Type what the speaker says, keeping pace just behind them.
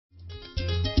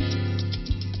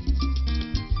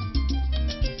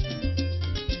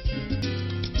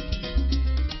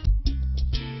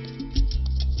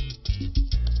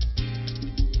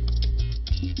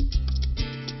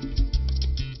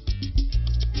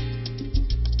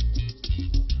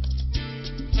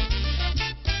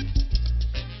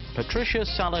Patricia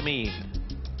Salamin.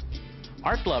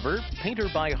 Art lover, painter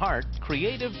by heart,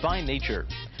 creative by nature.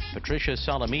 Patricia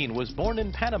Salamin was born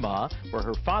in Panama, where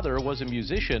her father was a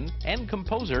musician and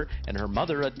composer and her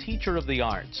mother a teacher of the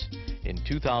arts. In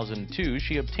 2002,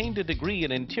 she obtained a degree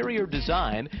in interior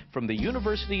design from the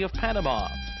University of Panama.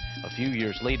 A few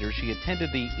years later, she attended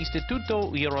the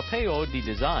Istituto Europeo di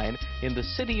Design in the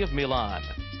city of Milan.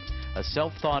 A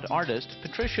self-taught artist,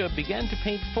 Patricia began to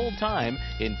paint full-time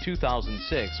in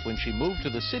 2006 when she moved to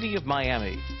the city of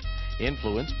Miami.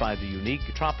 Influenced by the unique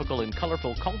tropical and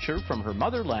colorful culture from her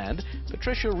motherland,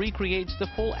 Patricia recreates the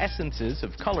full essences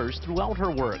of colors throughout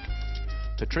her work.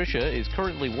 Patricia is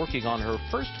currently working on her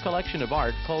first collection of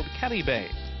art called Caribe.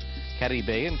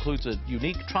 Caribe includes a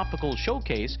unique tropical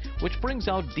showcase which brings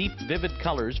out deep, vivid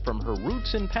colors from her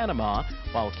roots in Panama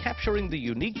while capturing the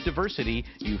unique diversity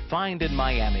you find in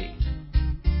Miami.